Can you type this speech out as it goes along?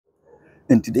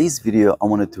In today's video, I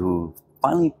wanted to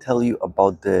finally tell you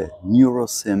about the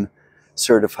Nurosym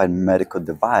certified medical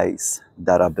device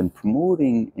that I've been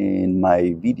promoting in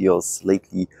my videos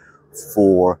lately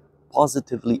for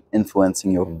positively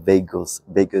influencing your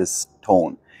vagus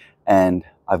tone. And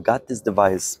I've got this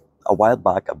device a while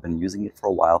back. I've been using it for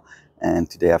a while, and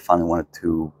today I finally wanted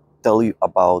to tell you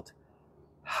about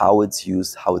how it's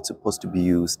used, how it's supposed to be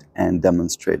used, and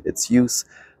demonstrate its use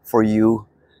for you.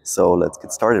 So let's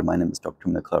get started. My name is Dr.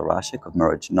 Mikhail Rashik of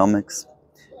Neurogenomics,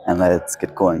 and let's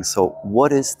get going. So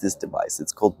what is this device?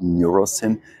 It's called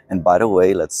Nurosym. And by the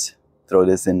way, let's throw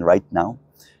this in right now.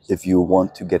 If you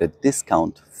want to get a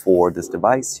discount for this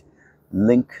device,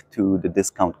 link to the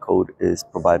discount code is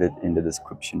provided in the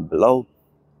description below.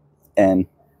 And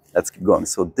let's keep going.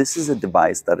 So this is a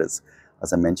device that is,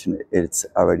 as I mentioned, it's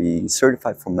already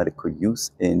certified for medical use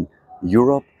in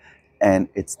Europe. And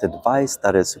it's the device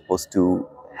that is supposed to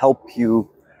help you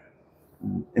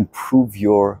improve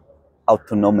your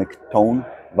autonomic tone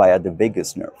via the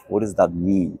vagus nerve. What does that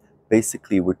mean?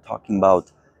 Basically, we're talking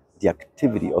about the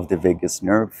activity of the vagus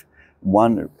nerve.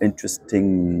 One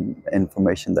interesting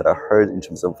information that I heard in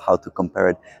terms of how to compare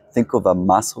it, think of a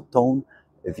muscle tone.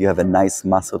 If you have a nice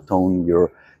muscle tone, you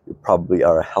probably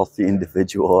are a healthy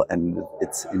individual, and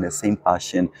it's in the same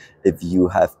fashion. If you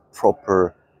have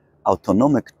proper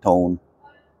autonomic tone,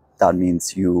 that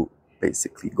means you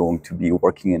basically going to be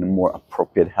working in a more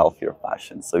appropriate, healthier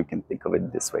fashion. So you can think of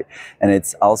it this way. And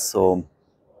it's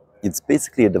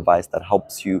basically a device that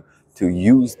helps you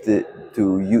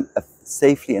to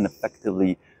safely and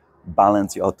effectively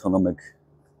balance your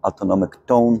autonomic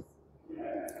tone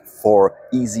for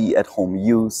easy at-home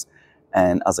use.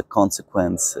 And as a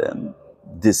consequence,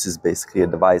 this is basically a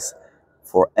device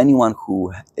for anyone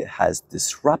who has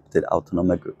disrupted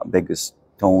autonomic vagus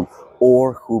tone,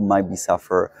 or who might be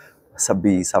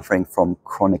suffering from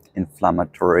chronic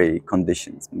inflammatory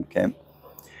conditions. Okay,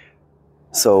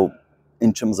 so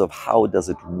in terms of how does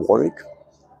it work,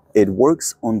 it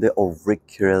works on the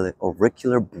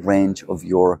auricular branch of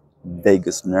your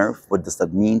vagus nerve. What does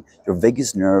that mean? Your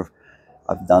vagus nerve,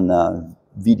 I've done a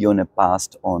video in the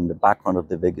past on the background of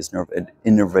the vagus nerve. It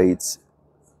innervates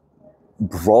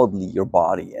broadly your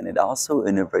body, and it also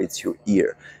innervates your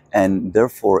ear, and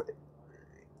therefore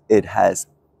it has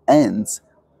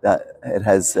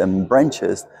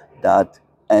branches that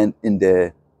end in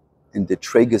the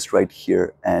tragus right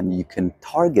here, and you can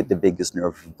target the vagus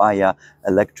nerve via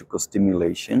electrical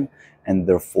stimulation, and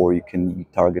therefore you can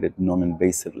target it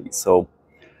non-invasively. So,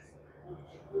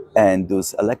 and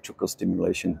those electrical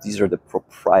stimulations, these are the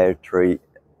proprietary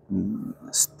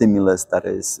stimulus that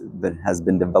has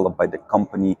been developed by the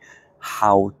company,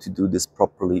 how to do this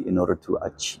properly in order to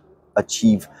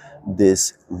achieve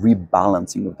this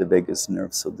rebalancing of the vagus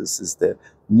nerve. So this is the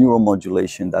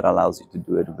neuromodulation that allows you to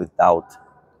do it without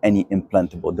any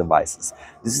implantable devices.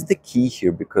 This is the key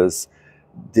here, because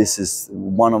this is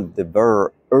one of the very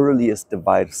earliest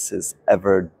devices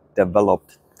ever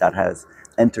developed that has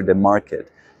entered the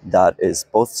market, that is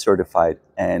both certified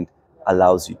and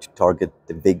allows you to target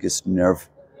the vagus nerve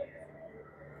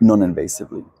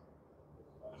non-invasively.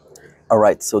 All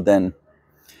right, so then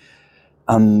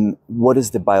what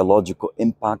is the biological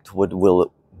impact? What will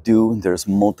it do? There's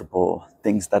multiple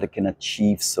things that it can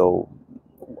achieve. So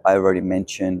I already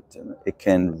mentioned it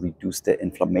can reduce the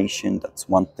inflammation. That's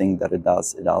one thing that it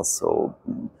does. It also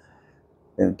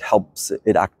it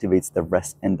activates the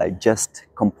rest and digest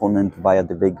component via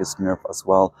the vagus nerve as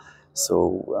well.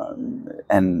 So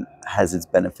and has its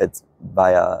benefits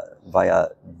via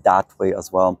that way as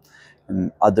well.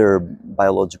 Other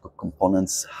biological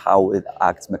components, how it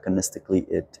acts mechanistically,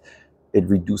 it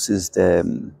reduces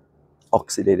the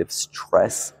oxidative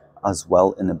stress as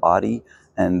well in the body.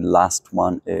 And last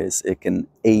one is it can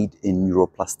aid in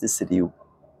neuroplasticity,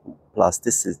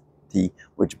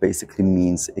 which basically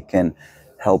means it can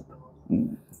help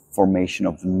formation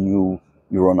of new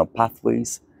neuronal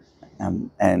pathways.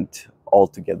 And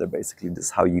altogether, basically, this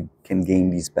is how you can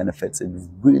gain these benefits. It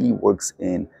really works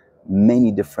in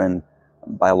many different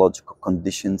biological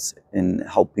conditions in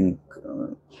helping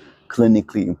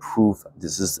clinically improve.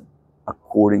 This is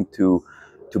according to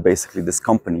basically this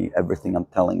company. Everything I'm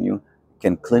telling you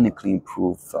can clinically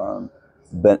improve,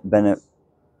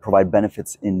 provide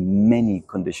benefits in many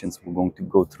conditions. We're going to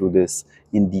go through this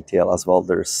in detail as well.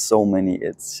 There's so many,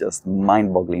 it's just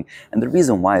mind-boggling. And the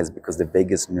reason why is because the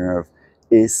vagus nerve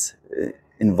is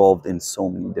involved in so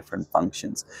many different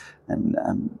functions,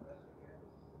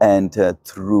 and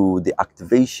through the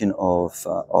activation of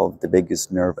the vagus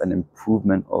nerve and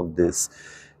improvement of this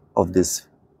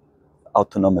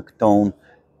autonomic tone,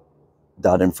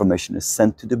 that information is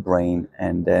sent to the brain,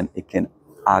 and then it can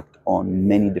act on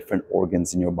many different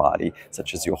organs in your body,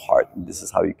 such as your heart. And this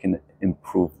is how you can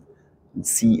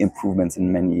see improvements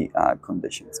in many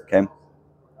conditions, okay?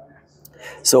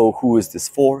 So who is this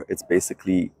for? It's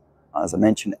basically, as I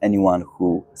mentioned, anyone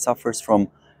who suffers from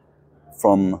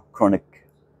chronic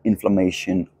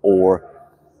inflammation or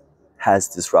has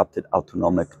disrupted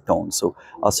autonomic tone. So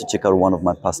also check out one of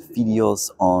my past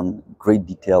videos on great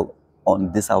detail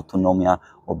on dysautonomia,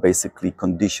 or basically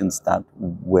conditions that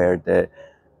where the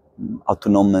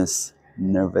autonomic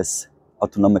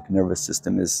nervous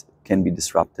system can be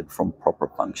disrupted from proper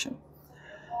function.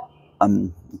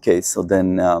 Okay, so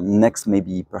then next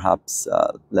maybe perhaps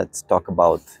let's talk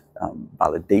about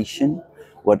validation.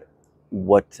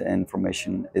 What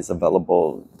information is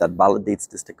available that validates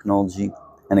this technology?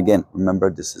 And again,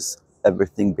 remember, this is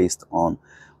everything based on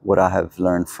what I have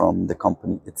learned from the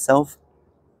company itself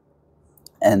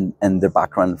and the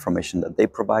background information that they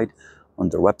provide on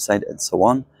their website and so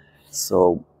on.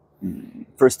 So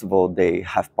first of all, they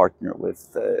have partnered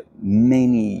with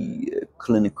many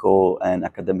clinical and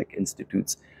academic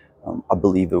institutes. I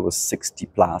believe it was 60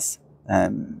 plus,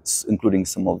 including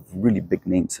some of really big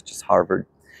names such as Harvard.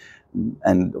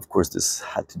 And of course, this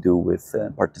had to do with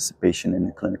participation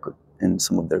in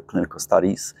some of their clinical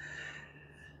studies.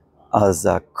 As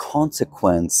a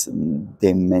consequence,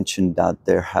 they mentioned that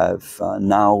there have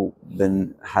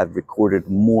have recorded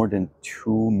more than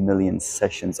 2 million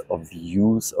sessions of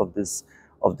use of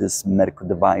this medical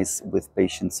device with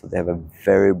patients. So they have a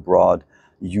very broad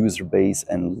user base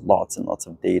and lots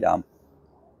of data.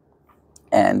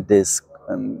 And this,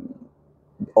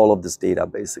 all of this data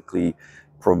basically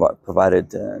provided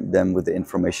them with the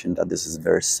information that this is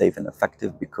very safe and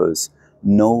effective, because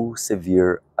no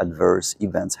severe adverse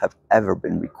events have ever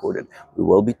been recorded. We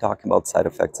will be talking about side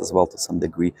effects as well to some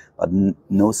degree, but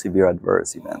no severe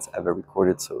adverse events ever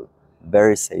recorded, so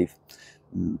very safe.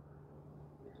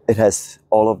 It has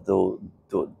all of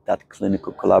that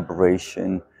clinical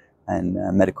collaboration and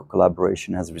medical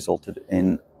collaboration has resulted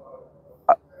in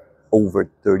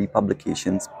over 30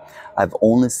 publications. I've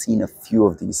only seen a few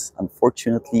of these.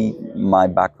 Unfortunately, my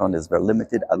background is very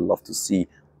limited. I'd love to see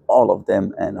all of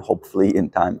them, and hopefully in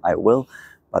time I will,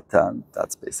 but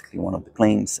that's basically one of the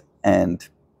claims. And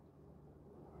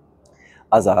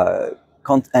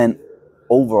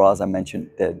overall, as I mentioned,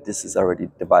 that this is already a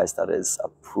device that is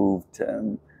approved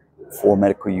for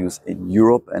medical use in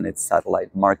Europe and its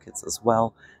satellite markets as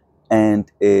well,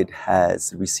 and it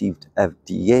has received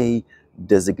FDA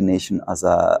designation as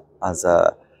a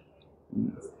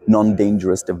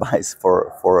non-dangerous device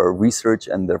for research,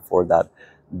 and therefore that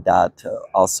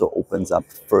also opens up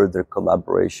further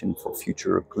collaboration for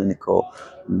future clinical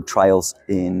trials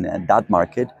in that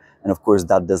market. And of course,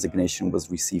 that designation was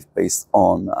received based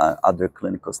on other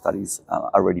clinical studies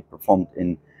already performed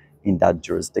in that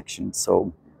jurisdiction.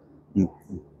 So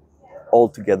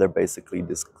altogether, basically,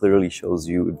 this clearly shows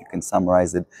you, if you can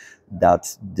summarize it,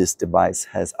 that this device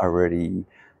has already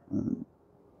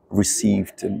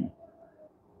received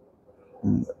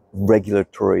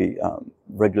regulatory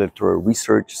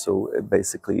research. So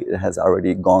basically, it has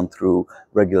already gone through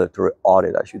regulatory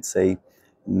audit, I should say.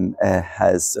 It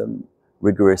has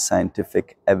rigorous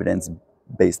scientific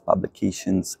evidence-based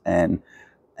publications and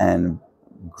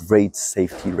great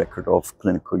safety record of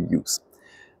clinical use.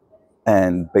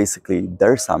 And basically,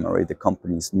 their summary, the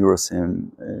company's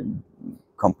Nurosym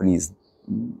company's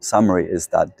summary, is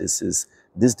that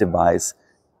this device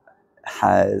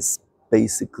has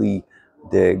basically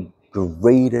the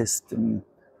greatest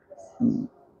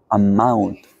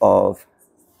amount of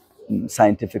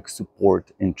scientific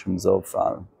support in terms of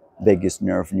vagus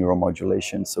nerve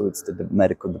neuromodulation. So it's the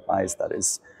medical device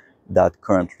that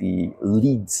currently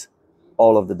leads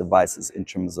all of the devices in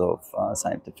terms of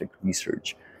scientific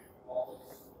research.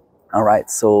 All right,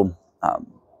 so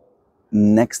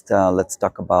next let's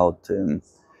talk about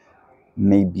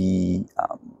maybe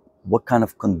what kind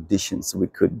of conditions we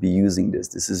could be using this.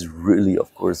 This is really,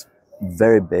 of course,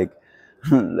 very big.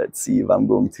 Let's see if I'm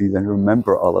going to even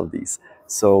remember all of these.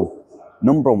 So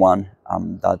number one,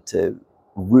 that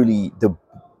really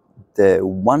the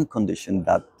one condition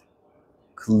that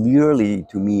clearly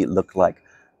to me looked like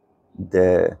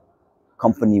the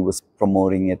company was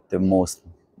promoting it the most,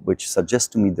 which suggests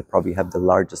to me they probably have the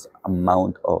largest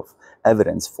amount of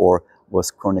evidence for, was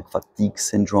chronic fatigue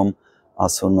syndrome,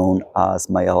 also known as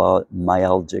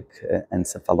myalgic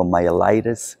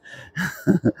encephalomyelitis.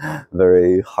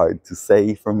 Very hard to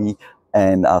say for me,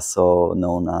 and also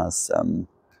known as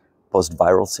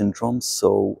post-viral syndrome.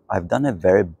 So I've done a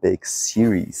very big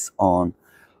series on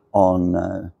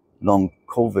long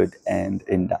COVID, and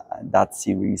in that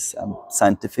series,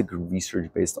 scientific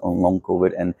research based on long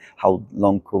COVID and how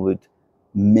long COVID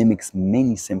mimics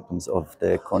many symptoms of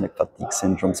the chronic fatigue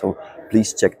syndrome. So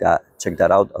please check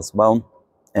that out as well.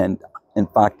 And in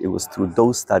fact, it was through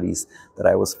those studies that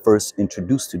I was first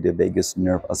introduced to the vagus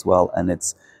nerve as well, and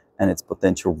its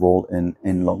potential role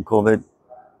in long COVID.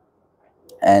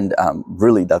 And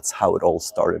really, that's how it all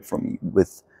started for me,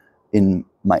 in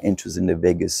my interest in the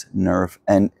vagus nerve,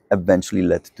 and eventually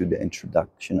led to the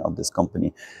introduction of this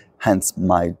company. Hence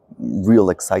my real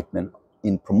excitement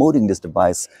in promoting this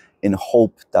device, in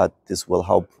hope that this will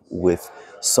help with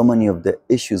so many of the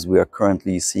issues we are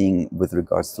currently seeing with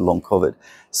regards to long COVID.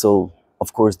 So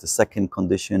of course, the second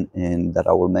condition that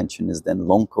I will mention is then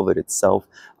long COVID itself.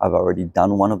 I've already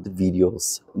done one of the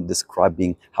videos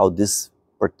describing how this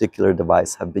particular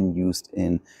device have been used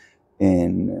in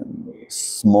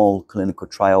small clinical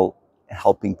trial,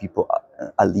 helping people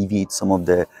alleviate some of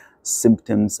the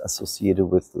symptoms associated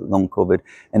with long COVID.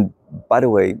 And by the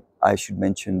way, I should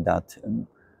mention that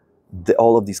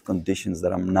all of these conditions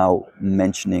that I'm now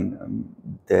mentioning,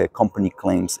 the company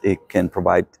claims it can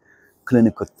provide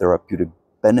clinical therapeutic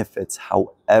benefits.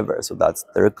 However, so that's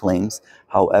their claims.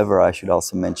 However, I should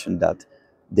also mention that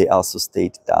they also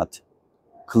state that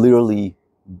clearly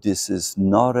this is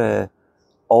not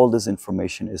all this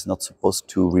information is not supposed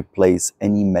to replace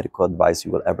any medical advice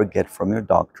you will ever get from your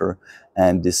doctor.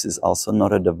 And this is also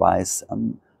not a device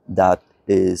that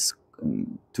is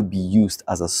to be used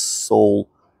as a sole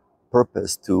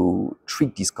purpose to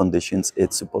treat these conditions.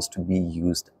 It's supposed to be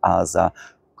used as a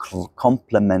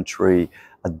complementary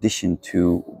addition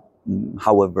to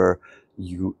however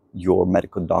your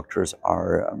medical doctors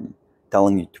are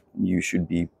telling you you should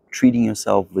be treating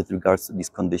yourself with regards to these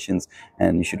conditions,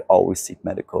 and you should always seek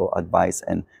medical advice.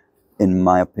 And in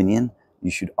my opinion, you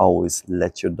should always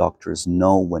let your doctors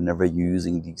know whenever you're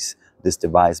using this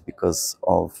device, because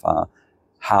of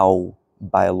how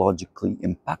biologically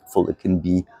impactful it can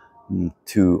be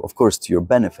to, of course, to your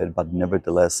benefit, but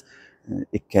nevertheless,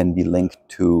 it can be linked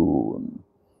to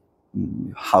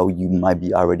how you might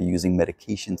be already using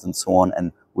medications and so on.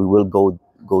 And we will go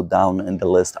down in the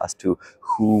list as to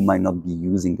who might not be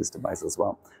using this device as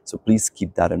well. So please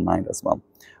keep that in mind as well.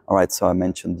 All right, so I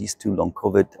mentioned these two, long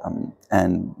COVID,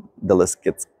 and the list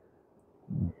gets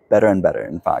better and better,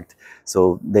 in fact.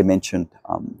 So they mentioned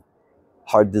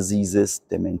heart diseases,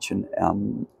 they mentioned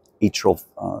atrial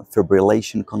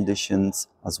fibrillation conditions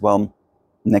as well.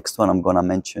 Next one I'm gonna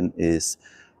mention is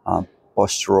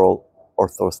postural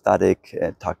orthostatic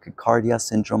tachycardia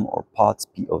syndrome, or POTS,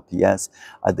 P-O-T-S.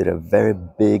 I did a very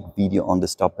big video on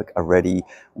this topic already,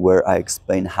 where I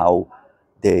explain how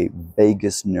the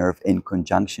vagus nerve, in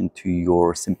conjunction to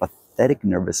your sympathetic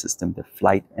nervous system, the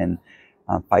fight and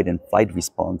flight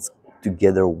response,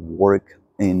 together work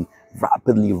in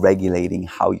rapidly regulating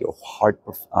how your heart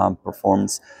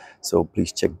performs. So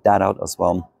please check that out as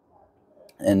well.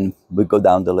 And we go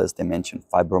down the list. They mentioned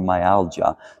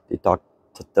fibromyalgia.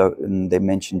 They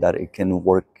mentioned that it can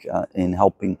work in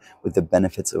helping with the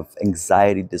benefits of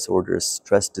anxiety disorders,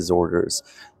 stress disorders,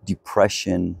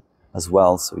 depression as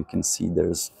well. So you can see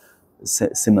there's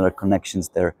similar connections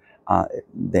there.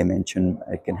 They mentioned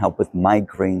it can help with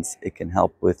migraines. It can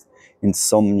help with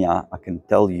insomnia. I can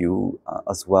tell you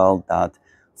as well that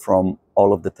from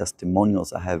all of the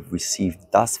testimonials I have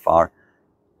received thus far,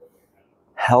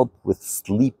 help with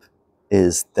sleep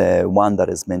is the one that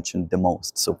is mentioned the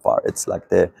most so far. It's like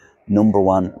the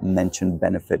 #1 mentioned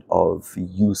benefit of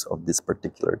use of this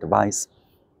particular device.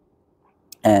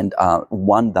 And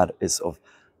one that is of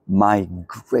my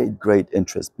great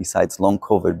interest besides long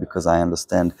COVID, because I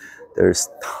understand there's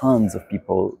tons of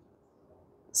people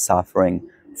suffering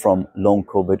from long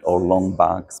COVID or long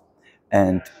bugs.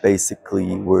 And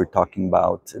basically we're talking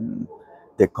about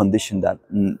the condition that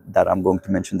I'm going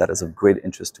to mention that is of great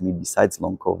interest to me besides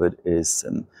long COVID is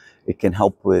it can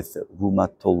help with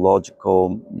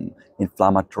rheumatological,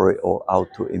 inflammatory, or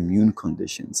autoimmune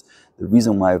conditions. The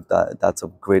reason why that's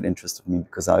of great interest to me,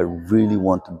 because I really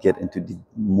want to get into the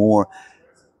more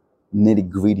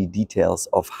nitty-gritty details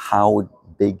of how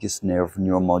vagus nerve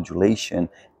neuromodulation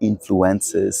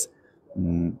influences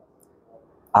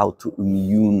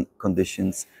autoimmune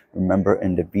conditions. Remember,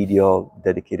 in the video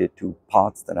dedicated to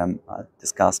POTS that I'm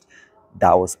discussed,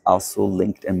 that was also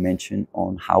linked and mentioned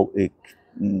on how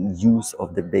use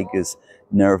of the vagus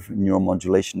nerve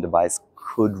neuromodulation device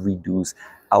could reduce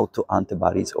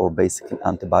autoantibodies, or basically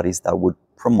antibodies that would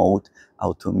promote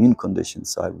autoimmune conditions.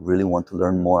 So I really want to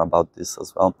learn more about this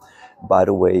as well. By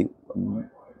the way,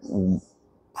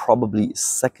 probably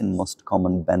second most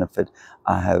common benefit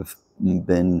I have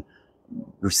been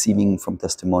receiving from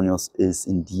testimonials is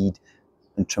indeed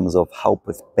in terms of help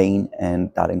with pain,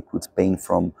 and that includes pain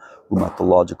from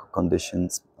rheumatological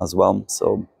conditions as well.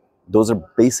 So those are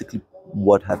basically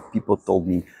what have people told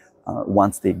me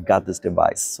once they got this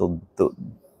device. So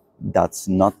that's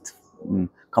not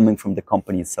coming from the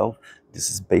company itself. This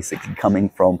is basically coming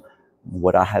from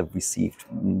what I have received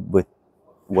with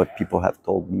what people have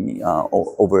told me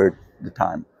over the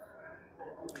time.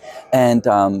 And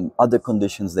other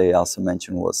conditions they also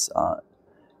mentioned was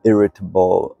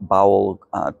irritable bowel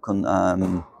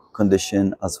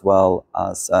condition, as well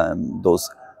as those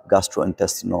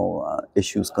gastrointestinal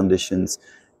issues conditions.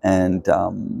 And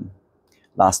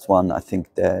last one, I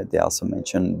think they also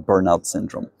mentioned burnout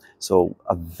syndrome. So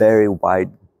a very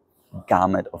wide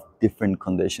gamut of different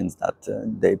conditions that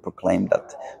they proclaim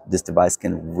that this device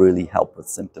can really help with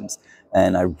symptoms.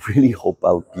 And I really hope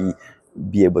I'll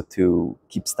be able to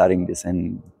keep studying this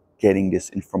and getting this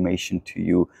information to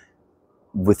you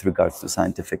with regards to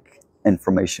scientific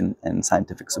information and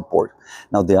scientific support.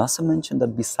 Now, they also mentioned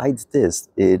that besides this,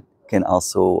 it can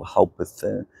also help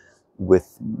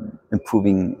with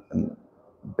improving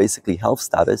basically health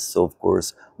status. So of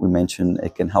course, we mentioned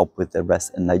it can help with the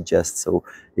rest and digest, so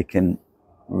it can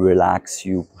relax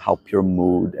you, help your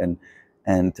mood,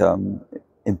 and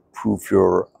improve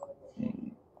your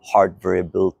heart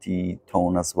variability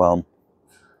tone as well.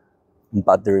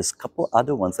 But there's a couple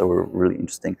other ones that were really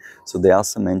interesting. So they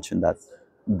also mentioned that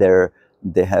there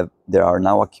are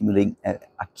now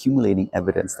accumulating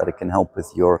evidence that it can help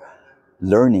with your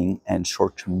learning and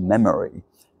short-term memory.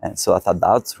 And so I thought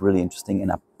that's really interesting.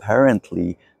 And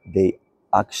apparently they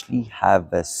actually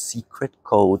have a secret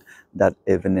code that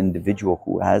if an individual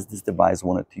who has this device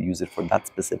wanted to use it for that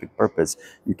specific purpose,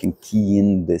 you can key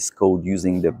in this code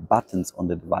using the buttons on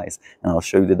the device. And I'll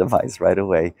show you the device right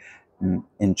away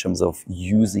in terms of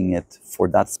using it for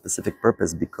that specific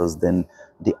purpose, because then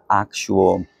the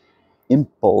actual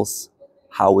impulse,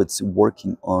 how it's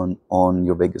working on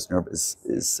your vagus nerve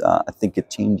is I think it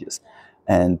changes.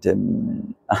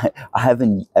 And I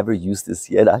haven't ever used this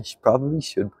yet. I probably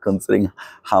should, considering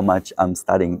how much I'm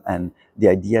studying. And the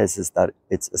idea is that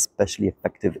it's especially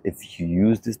effective if you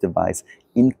use this device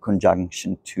in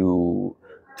conjunction to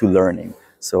learning.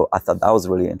 So I thought that was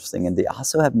really interesting. And they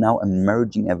also have now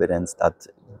emerging evidence that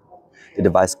the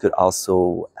device could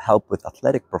also help with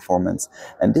athletic performance.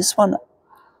 And this one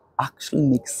actually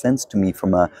makes sense to me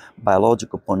from a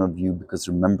biological point of view, because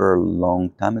remember a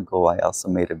long time ago I also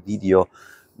made a video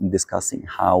discussing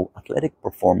how athletic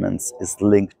performance is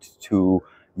linked to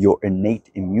your innate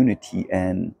immunity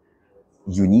and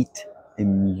your innate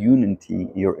immunity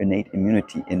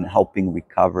in helping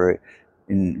recovery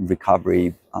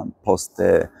post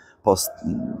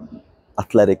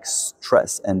athletic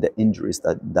stress and the injuries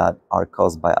that are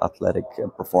caused by athletic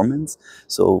performance.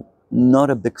 So not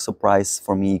a big surprise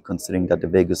for me, considering that the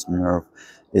vagus nerve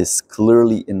is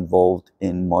clearly involved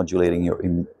in modulating your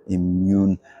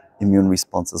immune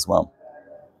response as well.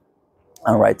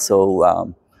 All right,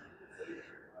 so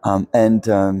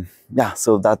yeah,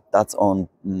 so that's on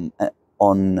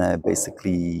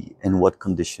basically in what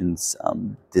conditions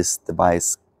this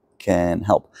device can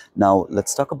help. Now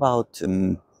let's talk about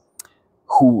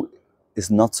who is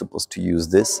not supposed to use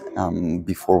this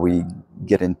before we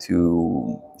get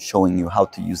into showing you how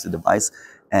to use the device.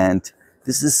 And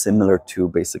this is similar to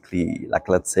basically, like,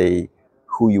 let's say,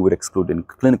 who you would exclude in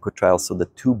clinical trials. So the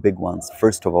two big ones,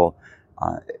 first of all,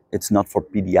 it's not for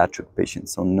pediatric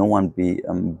patients. So no one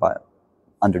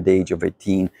under the age of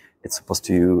 18 it's supposed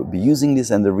to be using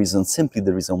this. And the reason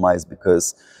why is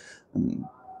because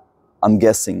I'm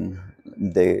guessing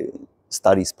the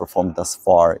studies performed thus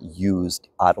far used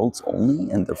adults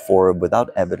only, and therefore without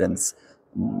evidence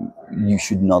you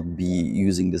should not be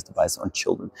using this device on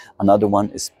children. Another one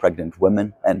is pregnant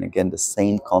women, and again the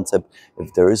same concept.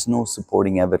 If there is no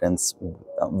supporting evidence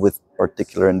with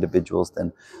particular individuals,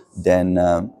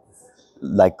 then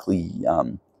likely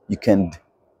you can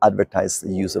advertise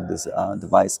the use of this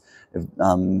device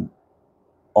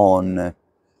on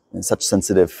such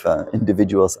sensitive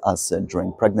individuals as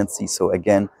during pregnancy. So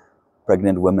again,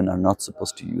 pregnant women are not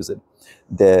supposed to use it.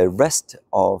 The rest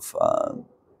of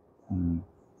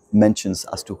mentions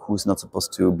as to who's not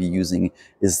supposed to be using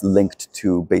is linked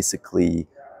to basically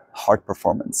heart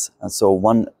performance. And so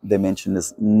one they mentioned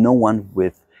is no one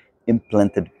with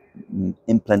implanted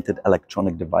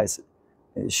electronic device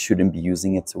shouldn't be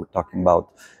using it. So we're talking about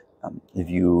if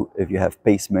you have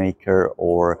pacemaker,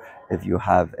 or if you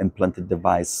have implanted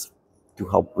device to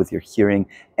help with your hearing,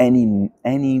 any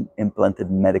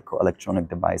implanted medical electronic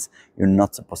device, you're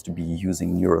not supposed to be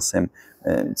using Nurosym,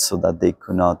 so that they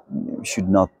should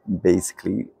not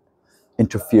basically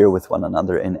interfere with one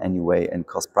another in any way and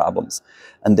cause problems.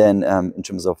 And then in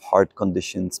terms of heart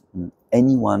conditions,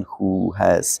 anyone who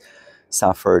has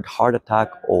suffered heart attack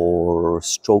or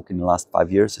stroke in the last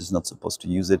 5 years is not supposed to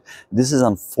use it. This is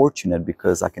unfortunate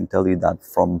because I can tell you that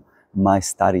from my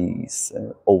studies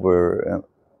over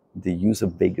the use of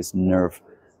vagus nerve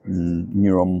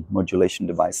neuromodulation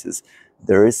devices,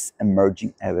 there is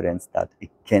emerging evidence that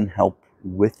it can help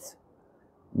with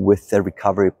the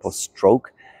recovery post-stroke.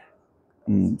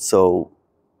 So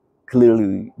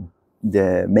clearly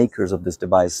the makers of this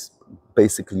device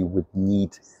basically would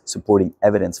need supporting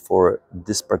evidence for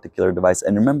this particular device.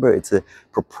 And remember, it's a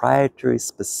proprietary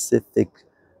specific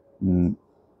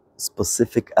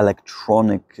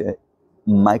electronic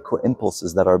micro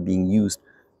impulses that are being used.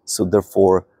 So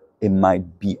therefore, it might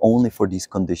be only for these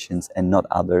conditions and not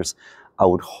others. I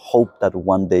would hope that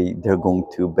one day they're going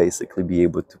to basically be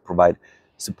able to provide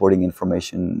supporting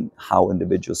information how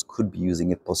individuals could be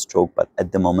using it post-stroke, but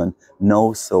at the moment,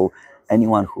 no. So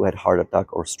anyone who had heart attack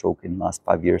or stroke in the last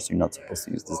 5 years, you're not supposed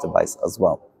to use this device as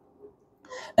well.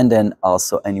 And then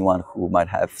also anyone who might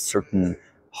have certain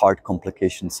heart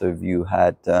complications. So if you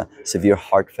had severe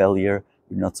heart failure,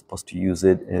 you're not supposed to use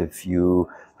it. If you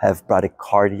have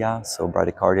bradycardia, so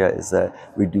bradycardia is a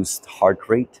reduced heart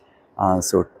rate.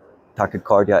 So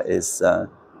tachycardia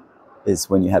is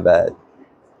when you have a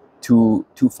too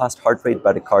fast heart rate.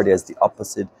 Bradycardia is the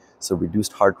opposite. So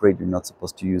reduced heart rate, you're not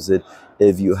supposed to use it.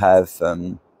 If you have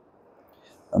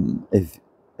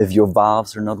if your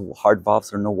heart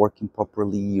valves are not working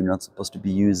properly, you're not supposed to be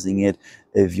using it.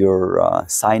 If your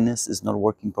sinus is not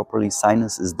working properly,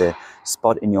 sinus is the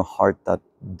spot in your heart that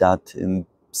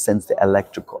sends the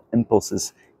electrical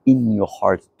impulses in your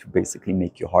heart to basically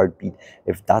make your heart beat.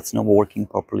 If that's not working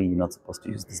properly, you're not supposed to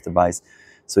use this device.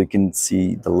 So you can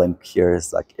see the link here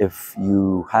is like, if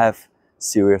you have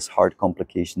serious heart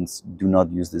complications, do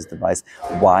not use this device.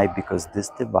 Why? Because this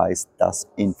device does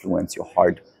influence your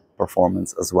heart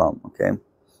performance as well, okay?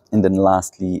 And then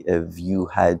lastly, if you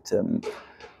had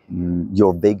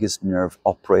your vagus nerve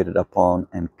operated upon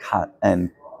and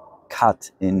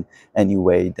cut in any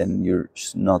way, then you're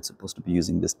not supposed to be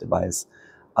using this device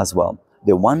as well.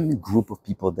 The one group of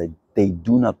people that they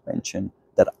do not mention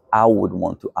that I would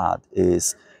want to add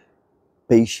is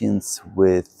patients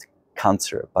with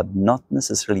cancer, but not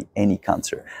necessarily any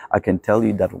cancer. I can tell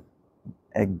you that,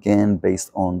 again,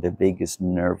 based on the vagus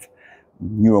nerve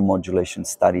neuromodulation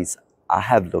studies I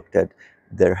have looked at,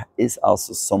 there is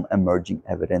also some emerging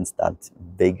evidence that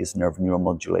vagus nerve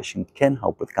neuromodulation can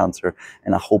help with cancer,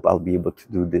 and I hope I'll be able to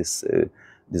do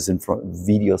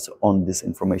videos on this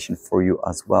information for you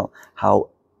as well.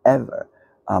 However,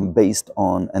 based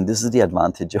on, and this is the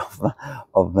advantage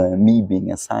of me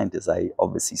being a scientist, I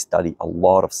obviously study a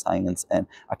lot of science, and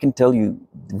I can tell you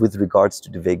with regards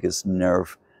to the vagus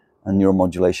nerve and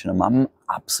neuromodulation, I'm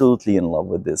absolutely in love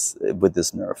with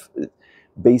this nerve.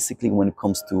 Basically, when it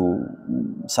comes to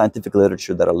scientific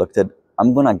literature that I looked at,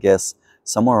 I'm gonna guess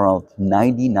somewhere around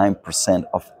 99%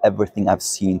 of everything I've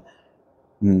seen,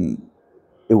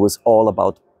 it was all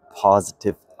about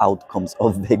positive outcomes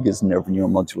of vagus nerve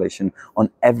neuromodulation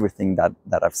on everything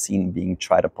that I've seen being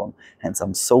tried upon. Hence,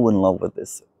 I'm so in love with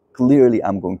this. Clearly,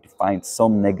 I'm going to find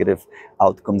some negative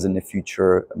outcomes in the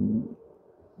future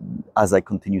as I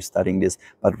continue studying this.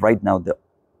 But right now, the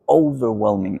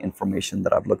overwhelming information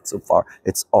that I've looked so far,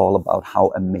 it's all about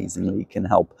how amazingly it can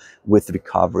help with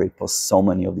recovery for so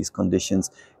many of these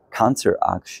conditions. Cancer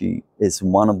actually is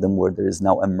one of them where there is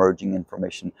now emerging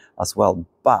information as well.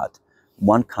 But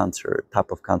one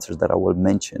type of cancer that I will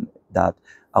mention that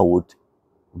I would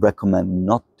recommend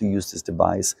not to use this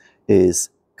device is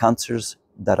cancers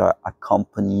that are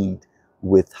accompanied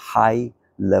with high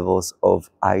levels of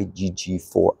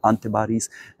IgG4 antibodies.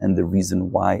 And the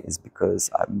reason why is because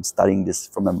I'm studying this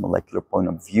from a molecular point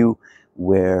of view,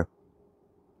 where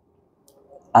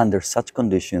under such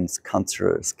conditions,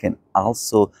 cancers can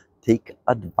also take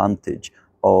advantage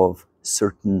of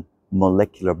certain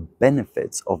molecular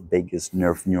benefits of vagus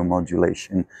nerve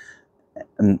neuromodulation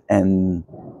and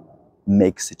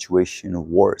make situation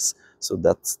worse. So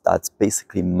that's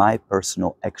basically my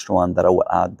personal extra one that I will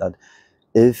add, that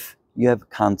if you have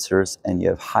cancers and you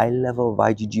have high level of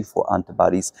IgG4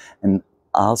 antibodies, and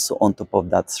also on top of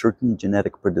that certain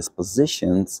genetic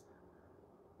predispositions,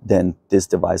 then this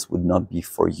device would not be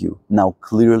for you. Now,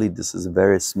 clearly, this is a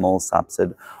very small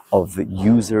subset of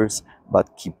users,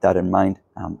 but keep that in mind,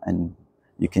 and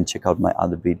you can check out my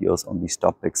other videos on these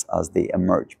topics as they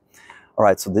emerge. All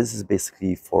right, so this is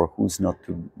basically for who's not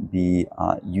to be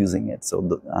using it.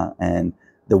 So, and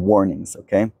the warnings,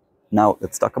 okay? Now,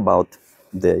 let's talk about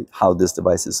how this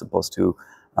device is supposed to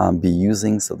be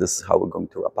using. So this is how we're going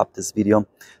to wrap up this video.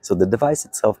 So the device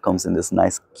itself comes in this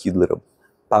nice cute little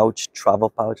pouch, travel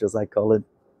pouch as I call it.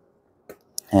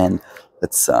 And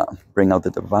let's bring out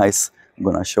the device. I'm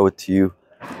gonna show it to you.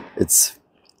 It's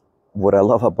what I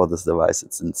love about this device.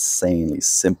 It's insanely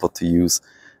simple to use.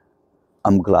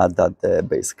 I'm glad that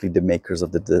basically the makers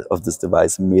of this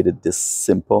device made it this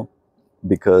simple,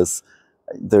 because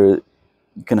you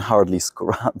can hardly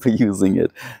screw up using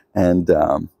it, and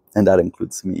that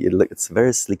includes me. It's a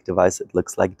very sleek device. It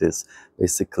looks like this.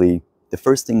 Basically, the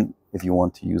first thing, if you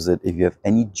want to use it, if you have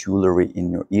any jewelry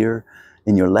in your ear,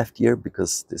 in your left ear,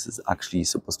 because this is actually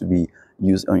supposed to be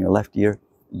used on your left ear,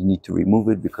 you need to remove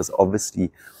it, because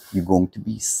obviously you're going to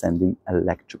be sending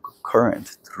electrical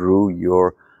current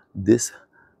through this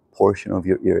portion of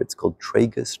your ear. It's called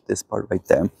tragus, this part right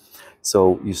there.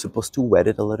 So you're supposed to wet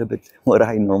it a little bit. What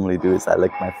I normally do is I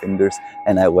lick my fingers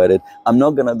and I wet it. I'm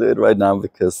not gonna do it right now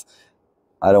because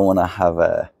I don't want to have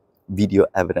a video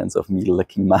evidence of me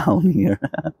licking my own ear.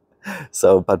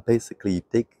 So, but basically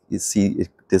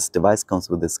this device comes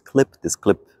with this clip.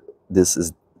 This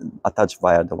is attached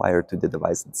via the wire to the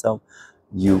device itself.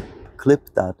 You clip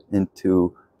that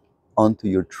onto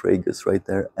your tragus right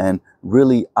there, and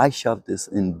really I shove this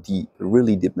in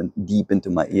really deep into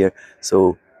my ear.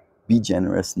 So be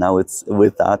generous. Now it's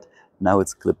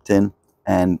clipped in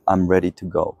and I'm ready to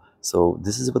go. So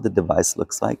this is what the device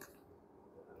looks like.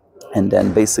 And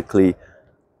then basically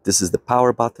this is the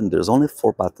power button. There's only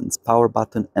 4 buttons: power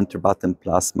button, enter button,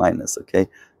 plus, minus. Okay,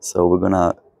 so we're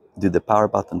gonna do the power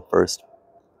button first.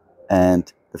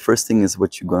 And the first thing is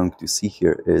what you're going to see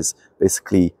here is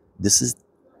basically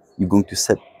you're going to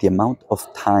set the amount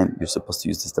of time you're supposed to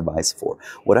use this device for.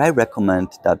 What I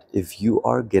recommend that if you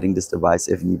are getting this device,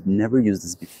 if you've never used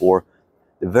this before,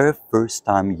 the very first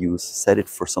time you set it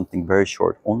for something very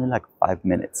short, only like 5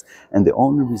 minutes. And the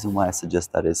only reason why I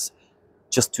suggest that is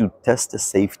just to test the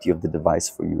safety of the device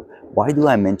for you. Why do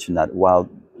I mention that? While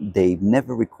they've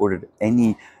never recorded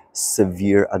any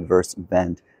severe adverse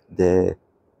event, the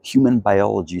human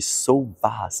biology is so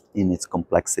vast in its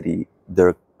complexity,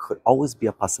 there could always be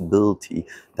a possibility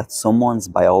that someone's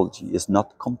biology is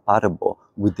not compatible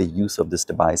with the use of this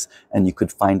device, and you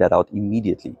could find that out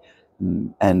immediately.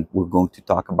 And we're going to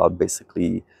talk about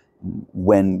basically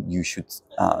when you should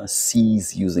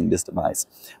cease using this device.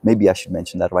 Maybe I should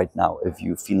mention that right now. If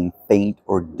you're feeling faint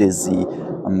or dizzy,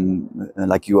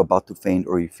 like you're about to faint,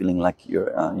 or you're feeling like you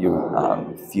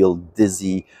feel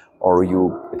dizzy, or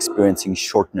you're experiencing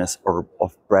shortness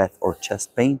of breath or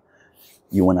chest pain,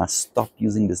 you want to stop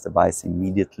using this device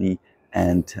immediately,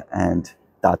 and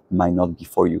that might not be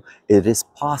for you. It is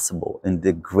possible in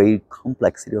the great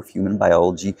complexity of human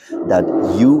biology that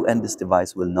you and this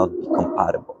device will not be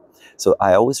compatible. So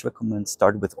I always recommend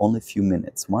start with only a few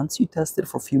minutes. Once you test it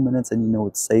for a few minutes and you know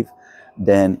it's safe,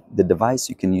 then the device,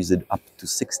 you can use it up to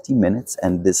 60 minutes.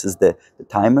 And this is the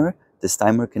timer. This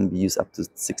timer can be used up to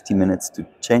 60 minutes. To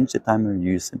change the timer,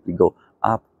 you simply go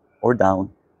up or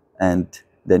down, and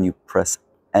then you press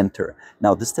enter.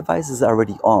 Now this device is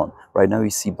already on. Right now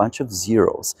you see a bunch of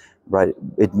zeros, right?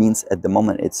 It means at the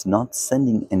moment it's not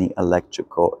sending any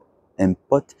electrical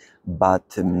input,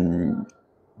 but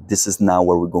this is now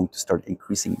where we're going to start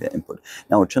increasing the input.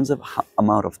 Now in terms of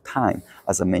amount of time,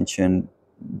 as I mentioned,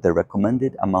 the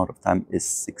recommended amount of time is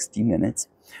 60 minutes.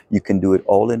 You can do it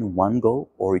all in one go,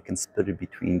 or you can split it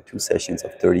between 2 sessions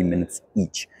of 30 minutes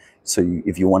each. So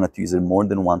if you wanted to use it more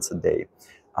than once a day,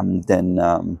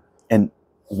 and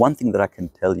one thing that I can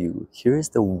tell you, here is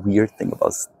the weird thing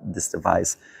about this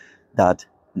device that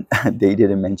they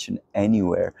didn't mention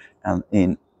anywhere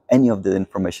in any of the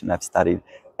information I've studied,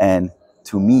 and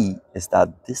to me, is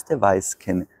that this device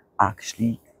can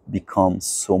actually become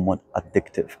somewhat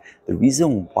addictive. The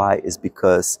reason why is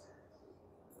because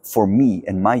for me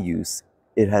and my use,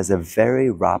 it has a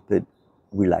very rapid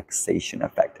relaxation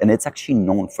effect, and it's actually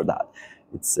known for that.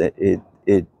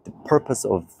 The purpose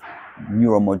of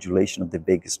neuromodulation of the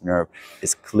vagus nerve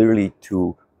is clearly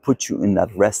to put you in that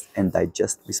rest and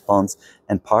digest response,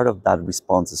 and part of that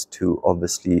response is to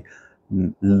obviously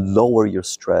lower your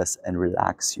stress and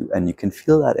relax you, and you can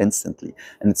feel that instantly.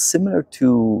 And it's similar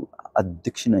to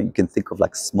addiction, and you can think of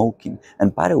like smoking.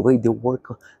 And by the way, they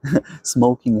work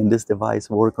smoking and this device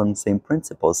work on the same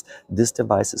principles. This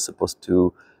device is supposed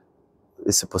to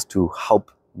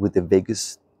help with the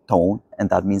vagus tone, and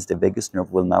that means the vagus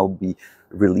nerve will now be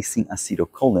releasing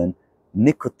acetylcholine.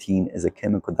 Nicotine is a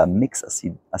chemical that mixes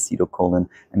acetylcholine,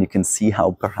 and you can see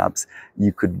how perhaps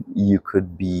you could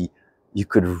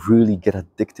really get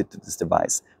addicted to this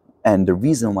device. And the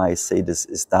reason why I say this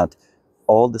is that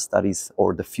all the studies,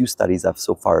 or the few studies I've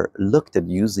so far looked at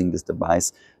using this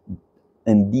device,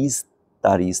 in these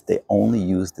studies, they only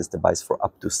use this device for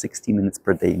up to 60 minutes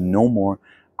per day, no more.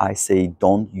 I say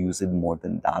don't use it more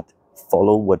than that.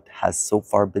 Follow what has so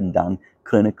far been done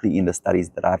clinically in the studies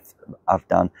that I've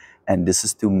done, and this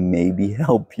is to maybe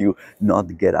help you not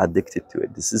get addicted to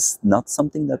it. This is not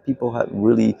something that people have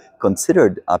really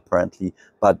considered apparently,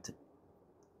 but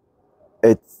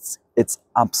it's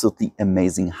absolutely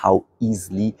amazing how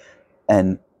easily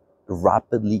and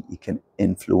rapidly it can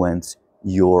influence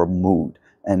your mood.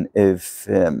 And if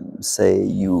say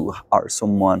you are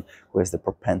someone who has the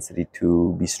propensity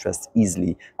to be stressed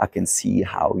easily, I can see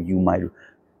how you might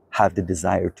have the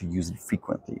desire to use it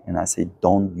frequently. And I say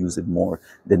don't use it more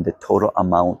than the total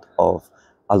amount of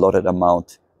allotted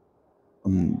amount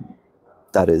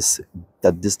that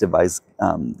this device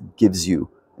gives you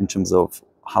in terms of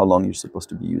how long you're supposed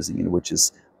to be using it, which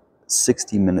is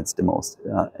 60 minutes the most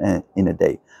in a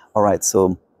day. All right,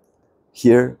 so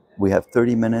here we have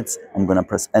 30 minutes. I'm gonna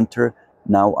press enter.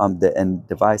 Now the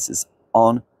device is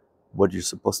on. What you're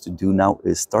supposed to do now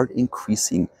is start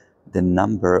increasing the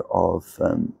number of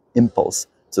impulse.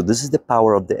 So this is the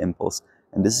power of the impulse,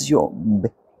 and this is your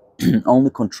only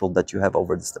control that you have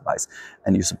over this device.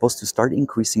 And you're supposed to start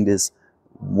increasing this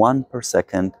 1 per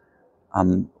second,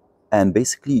 and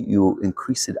basically you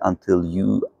increase it until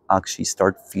you actually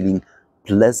start feeling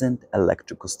pleasant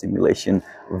electrical stimulation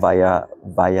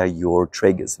via your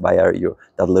tragus, via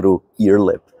that little ear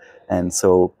lip. And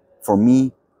so for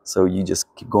me, so you just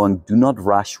keep going. Do not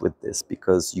rush with this,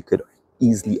 because you could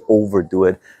easily overdo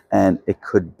it, and it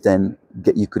could then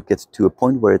you could get to a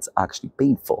point where it's actually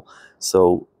painful.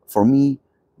 So for me,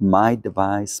 my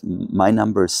device, my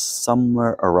number is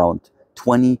somewhere around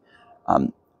 20.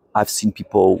 I've seen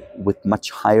people with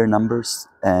much higher numbers,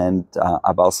 and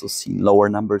I've also seen lower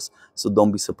numbers. So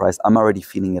don't be surprised. I'm already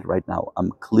feeling it right now.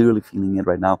 I'm clearly feeling it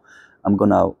right now. I'm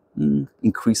gonna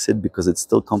increase it because it's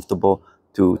still comfortable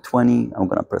to 20. I'm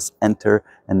gonna press enter,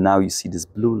 and now you see this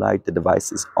blue light. The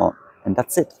device is on, and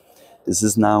that's it. This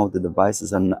is now, the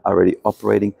devices are already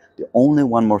operating. The only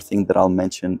one more thing that I'll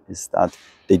mention is that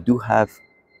they do have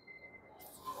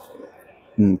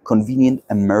convenient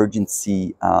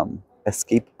emergency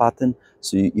escape button.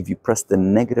 So if you press the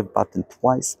negative button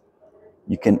twice,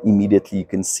 you can immediately,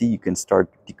 you can start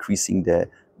decreasing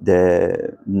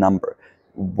the number.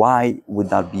 Why would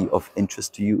that be of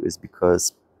interest to you? Is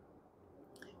because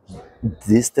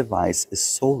this device is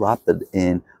so rapid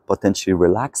in potentially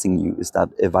relaxing you, is that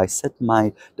if I set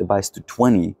my device to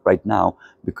 20 right now,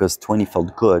 because 20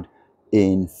 felt good,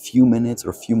 in few minutes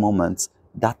or few moments,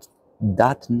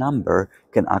 that number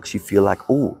can actually feel like,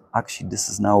 oh, actually this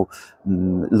is now a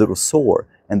little sore.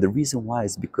 And the reason why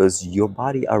is because your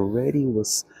body already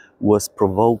was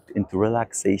provoked into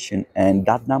relaxation, and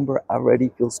that number already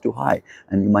feels too high,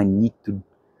 and you might need to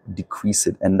decrease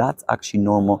it. And that's actually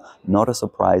normal, not a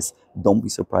surprise. Don't be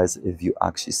surprised if you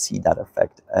actually see that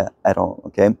effect at all,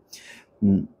 okay?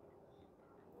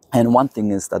 And one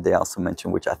thing is that they also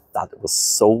mentioned, which I thought was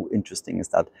so interesting, is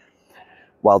that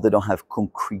while they don't have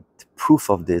concrete proof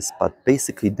of this, but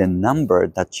basically the number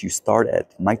that you start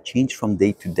at might change from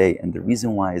day to day. And the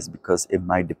reason why is because it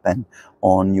might depend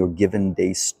on your given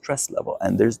day's stress level.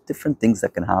 And there's different things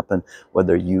that can happen,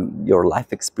 whether your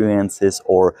life experiences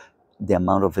or the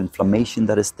amount of inflammation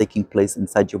that is taking place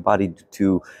inside your body due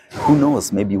to, who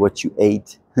knows, maybe what you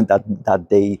ate that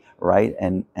day, right?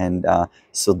 And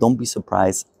so don't be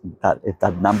surprised that if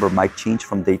that number might change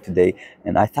from day to day.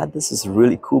 And I thought this is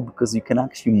really cool, because you can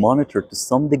actually monitor to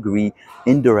some degree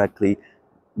indirectly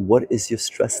what is your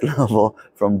stress level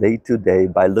from day to day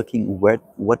by looking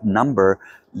what number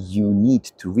you need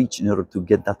to reach in order to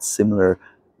get that similar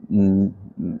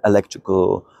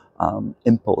electrical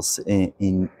impulse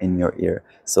in your ear.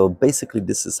 So basically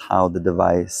this is how the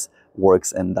device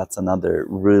works, and that's another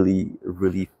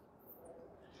really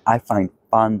I find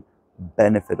fun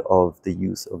benefit of the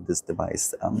use of this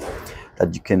device,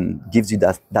 that gives you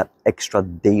that extra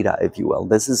data, if you will.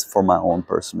 This is for my own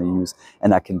personal use,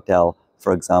 and I can tell,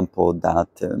 for example,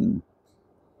 that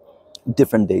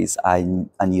different days I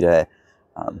need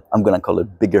I'm gonna call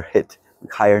it bigger hit,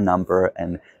 higher number,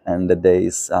 and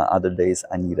the other days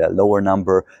I need a lower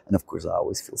number. And of course I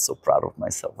always feel so proud of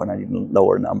myself when I need a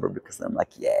lower number, because I'm like,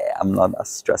 yeah, I'm not as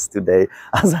stressed today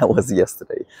as I was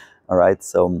yesterday. All right,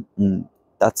 so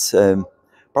that's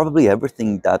probably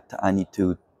everything that I need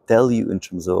to tell you in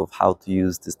terms of how to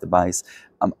use this device.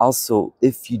 Also,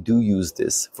 if you do use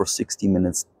this for 60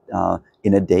 minutes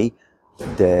in a day,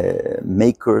 the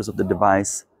makers of the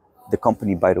device, the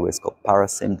company, by the way, is called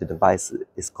Parasym. The device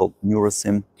is called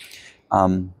Nurosym.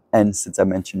 And since I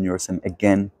mentioned Nurosym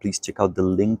again, please check out the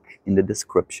link in the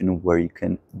description where you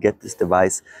can get this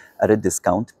device at a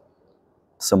discount.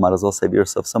 So might as well save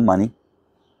yourself some money.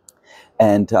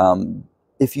 And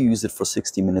if you use it for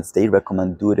 60 minutes, they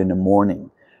recommend do it in the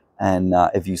morning. And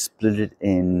if you split it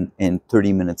in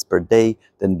 30 minutes per day,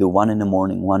 then do one in the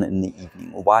morning, one in the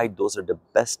evening. Why? Those are the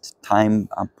best time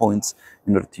points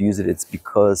in order to use it. It's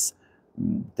because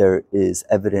there is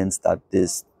evidence that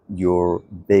your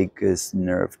vagus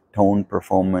nerve tone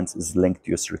performance is linked to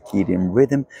your circadian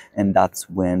rhythm, and that's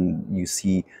when you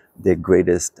see the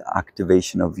greatest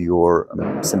activation of your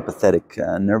sympathetic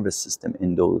nervous system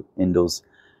in those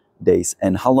days.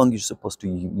 And how long you're supposed to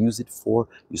use it for?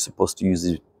 You're supposed to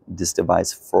use this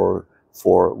device for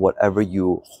whatever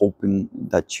you're hoping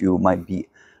that you might be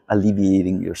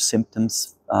alleviating your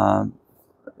symptoms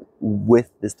with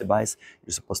this device.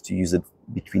 You're supposed to use it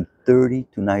between 30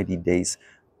 to 90 days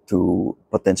to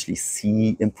potentially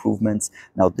see improvements.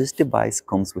 Now, this device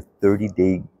comes with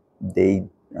 30-day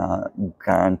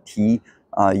guarantee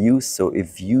use. So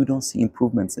if you don't see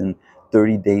improvements in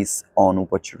 30 days on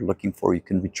what you're looking for, you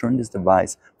can return this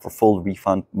device for full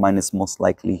refund minus most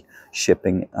likely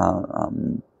shipping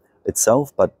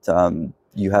itself. But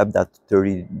you have that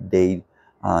 30-day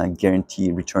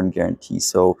return guarantee.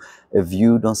 So if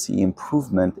you don't see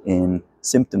improvement in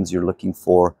symptoms you're looking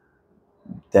for,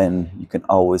 then you can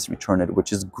always return it,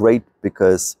 which is great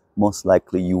because most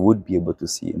likely you would be able to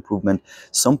see improvement.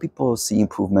 Some people see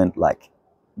improvement like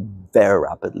very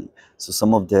rapidly. So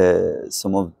some of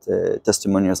the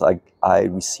testimonials I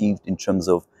received in terms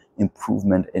of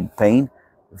improvement in pain,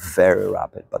 very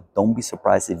rapid. But don't be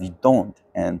surprised if you don't,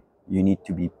 and you need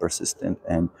to be persistent,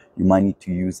 and you might need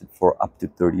to use it for up to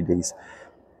 30 days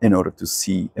in order to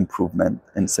see improvement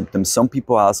in symptoms. Some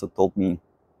people also told me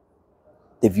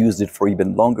they've used it for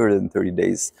even longer than 30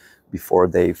 days before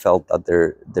they felt that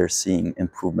they're seeing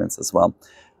improvements as well.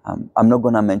 I'm not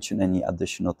going to mention any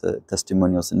additional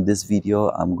testimonials in this video.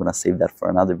 I'm going to save that for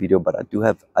another video, but I do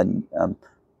have a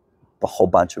whole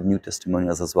bunch of new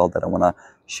testimonials as well that I want to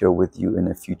share with you in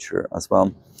the future as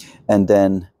well. And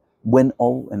then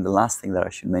and the last thing that I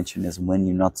should mention is when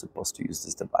you're not supposed to use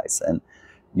this device. And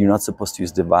you're not supposed to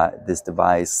use this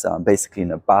device basically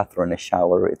in a bath or in a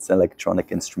shower. It's an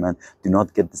electronic instrument. Do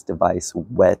not get this device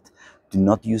wet. Do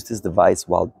not use this device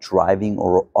while driving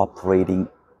or operating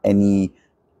any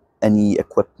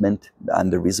equipment.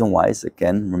 And the reason why is,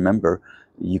 again, remember,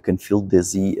 you can feel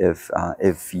dizzy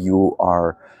if you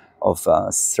are of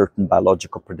a certain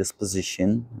biological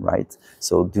predisposition, right?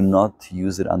 So do not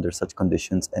use it under such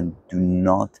conditions, and do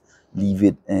not leave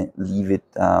it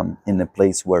in a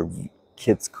place where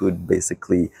kids could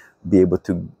basically be able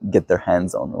to get their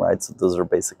hands on, right? So those are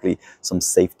basically some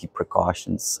safety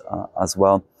precautions as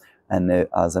well. And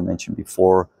as I mentioned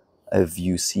before, if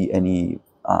you see any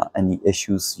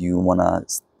issues, you want to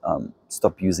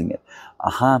stop using it.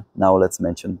 Now let's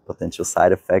mention potential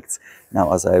side effects.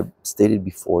 Now, as I stated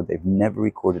before, they've never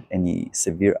recorded any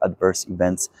severe adverse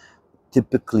events.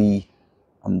 Typically,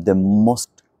 the most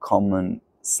common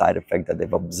side effect that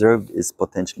they've observed is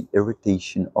potentially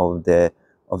irritation of the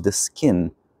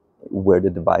skin where the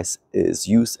device is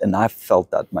used, and I've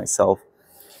felt that myself.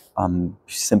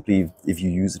 Simply, if you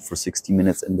use it for 60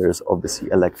 minutes and there's obviously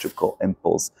electrical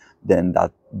impulse, then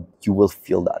that you will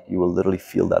feel that. You will literally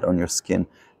feel that on your skin.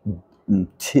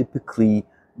 Typically,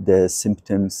 the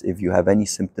symptoms, if you have any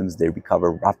symptoms, they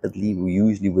recover rapidly,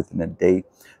 usually within a day.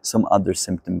 Some other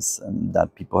symptoms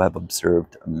that people have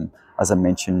observed, as I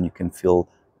mentioned, you can feel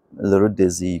a little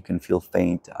dizzy, you can feel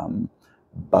faint,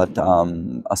 but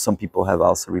some people have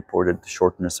also reported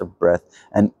shortness of breath,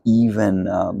 and even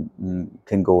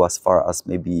can go as far as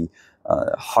maybe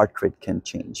heart rate can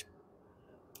change.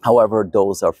 However,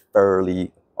 those are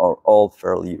all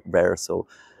fairly rare. So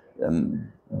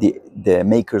the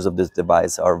makers of this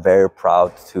device are very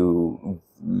proud to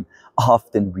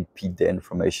often repeat the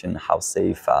information how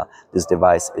safe this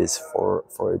device is for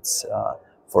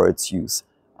its use.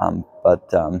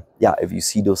 Yeah, if you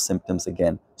see those symptoms,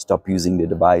 again, stop using the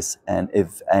device. And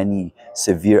if any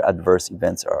severe adverse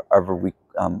events are ever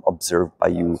observed by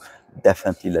you,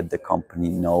 definitely let the company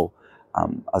know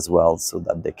as well, so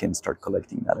that they can start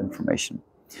collecting that information.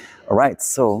 All right,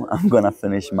 so I'm gonna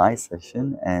finish my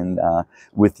session and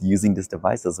with using this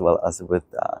device, as well as with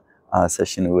a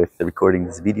session with recording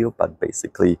this video. But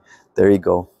basically, there you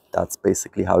go. That's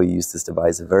basically how you use this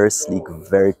device. Very sleek,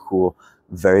 very cool,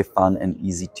 very fun and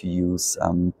easy to use.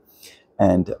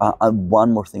 And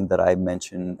one more thing that I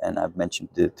mentioned, and I've mentioned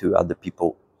to other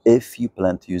people: if you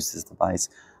plan to use this device,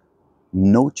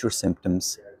 note your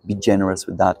symptoms, be generous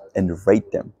with that, and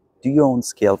rate them. do your own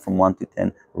scale from 1 to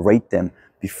 10, rate them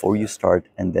before you start,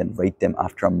 and then rate them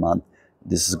after a month.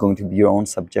 This is going to be your own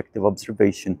subjective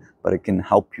observation, but it can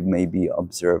help you maybe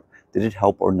observe, did it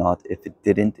help or not? If it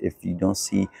didn't, if you don't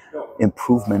see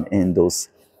improvement in those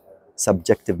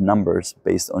subjective numbers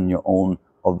based on your own,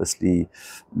 obviously,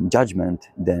 judgment,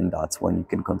 then that's when you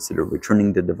can consider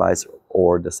returning the device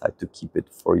or decide to keep it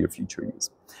for your future use.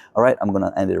 All right, I'm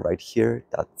gonna end it right here.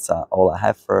 That's all I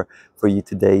have for you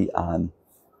today.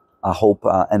 I hope,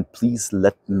 and please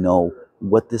let me know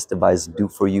what this device do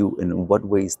for you, and in what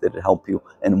ways did it help you,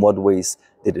 and in what ways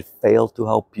did it fail to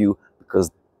help you, because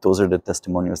those are the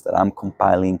testimonials that I'm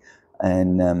compiling.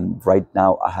 And right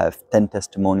now I have 10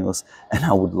 testimonials, and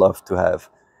I would love to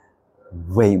have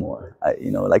way more.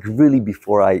 Like really,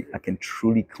 before I can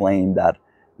truly claim that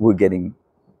we're getting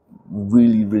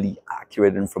really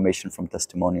accurate information from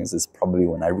testimonials, is probably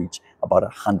when I reach about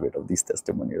 100 of these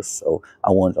testimonials. So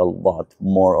I want a lot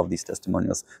more of these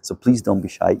testimonials. So please don't be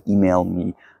shy. Email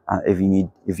me if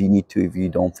you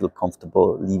don't feel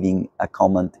comfortable leaving a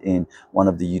comment in one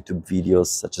of the YouTube videos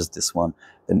such as this one,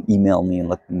 then email me and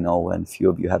let me know. And few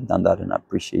of you have done that, and I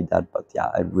appreciate that. But yeah,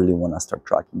 I really want to start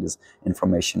tracking this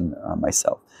information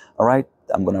myself. All right,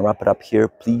 I'm gonna wrap it up here.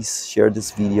 Please share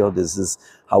this video. This is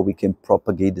how we can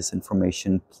propagate this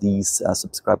information. Please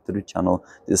subscribe to the channel.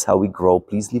 This is how we grow.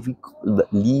 Please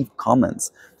leave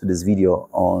comments to this video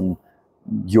on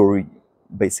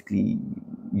basically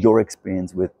your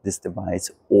experience with this device,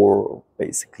 or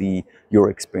basically your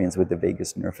experience with the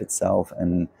vagus nerve itself.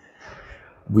 And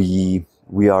we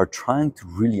are trying to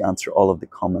really answer all of the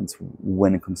comments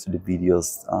when it comes to the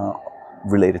videos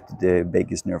related to the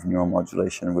vagus nerve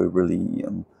neuromodulation. We're really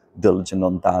diligent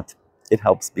on that. It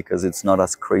helps because it's not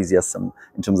as crazy as some,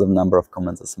 in terms of number of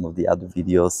comments, as some of the other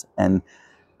videos. And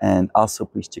also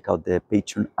please check out the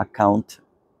Patreon account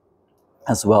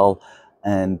as well,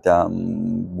 and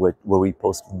where we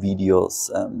post videos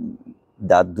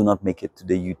that do not make it to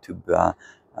the YouTube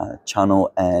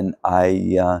channel. And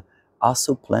I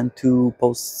also plan to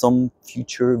post some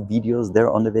future videos there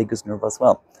on the vagus nerve as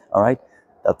well. All right,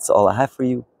 that's all I have for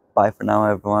you. Bye for now,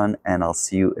 everyone, and I'll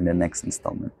see you in the next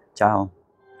installment. Ciao.